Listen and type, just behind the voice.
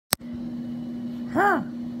Huh.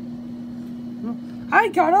 I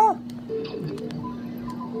gotta...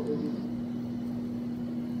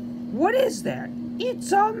 What is that?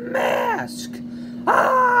 It's a mask!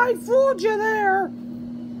 Ah, I fooled you there!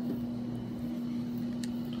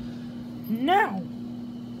 Now.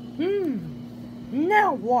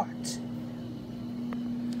 Now what?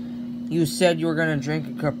 You said you were gonna drink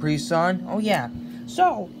a Capri Sun? Oh yeah.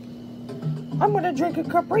 So, I'm gonna drink a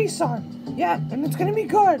Capri Sun. Yeah, and it's gonna be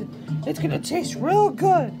good. It's gonna taste real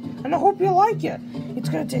good. And I hope you like it. It's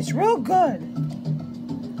gonna taste real good.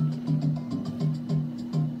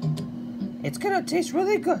 It's gonna taste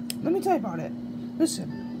really good. Let me tell you about it.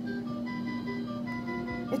 Listen.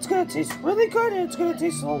 It's gonna taste really good, and it's gonna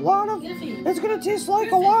taste it's gonna taste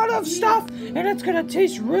like a lot of stuff, and it's gonna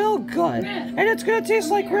taste real good. And it's gonna taste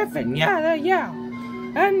like Griffin. Yeah.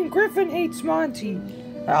 And Griffin hates Monty.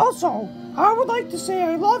 Also, I would like to say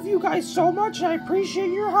I love you guys so much, and I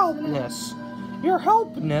appreciate your helpness. Your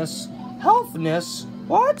helpness?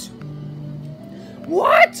 What?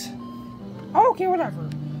 What? Okay, whatever.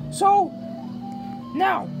 So,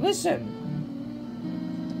 now, listen.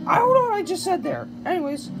 I don't know what I just said there.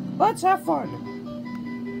 Anyways, let's have fun.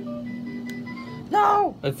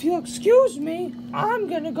 Now, if you'll excuse me, I'm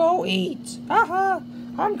gonna go eat.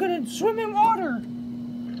 I'm gonna swim in water.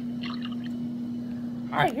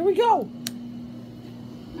 Alright, here we go.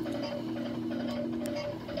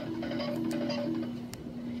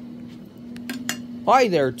 Hi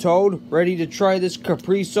there, Toad. Ready to try this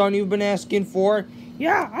Capri Sun you've been asking for?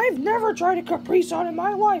 Yeah, I've never tried a Capri Sun in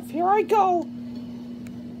my life. Here I go.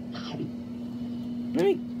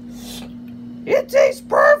 It tastes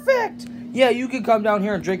perfect! Yeah, you can come down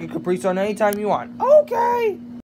here and drink a Capri Sun anytime you want. Okay!